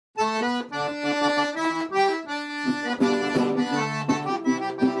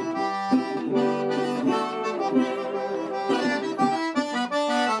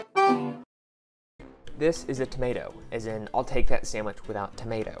This is a tomato, as in I'll take that sandwich without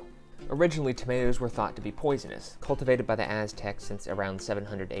tomato. Originally, tomatoes were thought to be poisonous. Cultivated by the Aztecs since around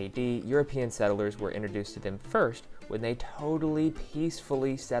 700 AD, European settlers were introduced to them first when they totally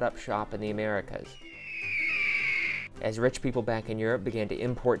peacefully set up shop in the Americas. As rich people back in Europe began to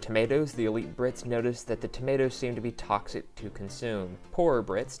import tomatoes, the elite Brits noticed that the tomatoes seemed to be toxic to consume. Poorer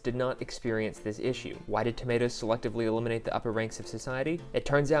Brits did not experience this issue. Why did tomatoes selectively eliminate the upper ranks of society? It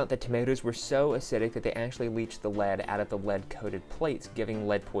turns out that tomatoes were so acidic that they actually leached the lead out of the lead-coated plates, giving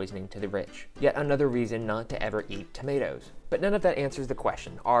lead poisoning to the rich. Yet another reason not to ever eat tomatoes. But none of that answers the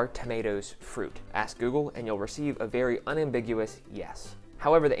question, are tomatoes fruit? Ask Google and you'll receive a very unambiguous yes.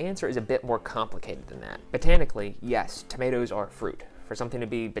 However, the answer is a bit more complicated than that. Botanically, yes, tomatoes are fruit. For something to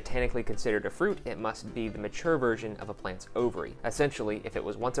be botanically considered a fruit, it must be the mature version of a plant's ovary. Essentially, if it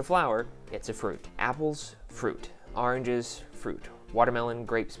was once a flower, it's a fruit. Apples, fruit. Oranges, fruit. Watermelon,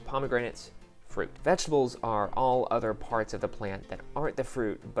 grapes, pomegranates, fruit. Vegetables are all other parts of the plant that aren't the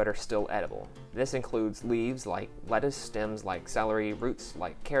fruit but are still edible. This includes leaves like lettuce, stems like celery, roots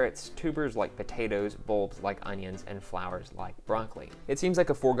like carrots, tubers like potatoes, bulbs like onions, and flowers like broccoli. It seems like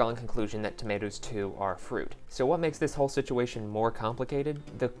a foregone conclusion that tomatoes too are fruit. So what makes this whole situation more complicated?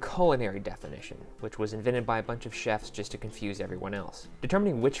 The culinary definition, which was invented by a bunch of chefs just to confuse everyone else.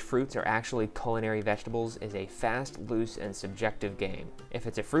 Determining which fruits are actually culinary vegetables is a fast, loose, and subjective game. If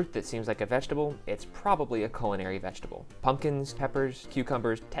it's a fruit that seems like a vegetable, it's probably a culinary vegetable. Pumpkins, peppers,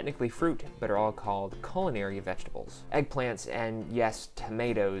 cucumbers, technically fruit, but are all called culinary vegetables. Eggplants and, yes,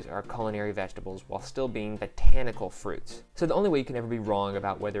 tomatoes are culinary vegetables while still being botanical fruits. So the only way you can ever be wrong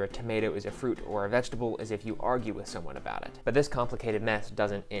about whether a tomato is a fruit or a vegetable is if you argue with someone about it. But this complicated mess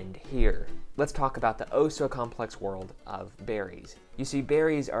doesn't end here. Let's talk about the oh-so-complex world of berries. You see,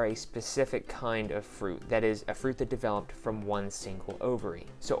 berries are a specific kind of fruit, that is, a fruit that developed from one single ovary.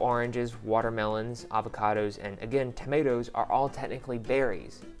 So oranges, watermelons, avocados, and again, tomatoes are all technically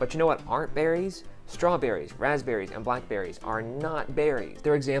berries. But you know what aren't berries? Strawberries, raspberries, and blackberries are not berries.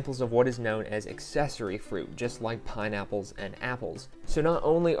 They're examples of what is known as accessory fruit, just like pineapples and apples. So not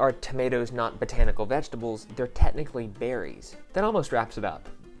only are tomatoes not botanical vegetables, they're technically berries. That almost wraps it up.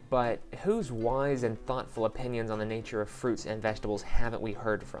 But whose wise and thoughtful opinions on the nature of fruits and vegetables haven't we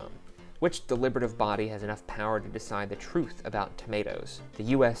heard from? Which deliberative body has enough power to decide the truth about tomatoes? The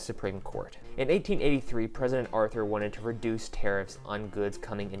U.S. Supreme Court. In 1883, President Arthur wanted to reduce tariffs on goods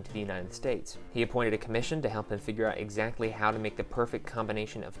coming into the United States. He appointed a commission to help him figure out exactly how to make the perfect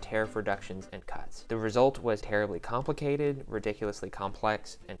combination of tariff reductions and cuts. The result was terribly complicated, ridiculously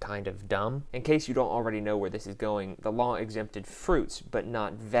complex, and kind of dumb. In case you don't already know where this is going, the law exempted fruits but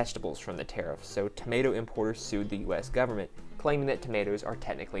not vegetables from the tariff, so tomato importers sued the U.S. government, claiming that tomatoes are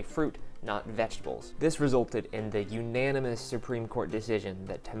technically fruit, not vegetables. This resulted in the unanimous Supreme Court decision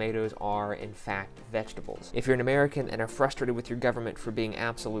that tomatoes are, in fact, vegetables. If you're an American and are frustrated with your government for being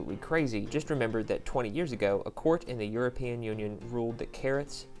absolutely crazy, just remember that 20 years ago, a court in the European Union ruled that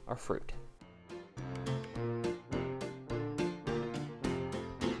carrots are fruit.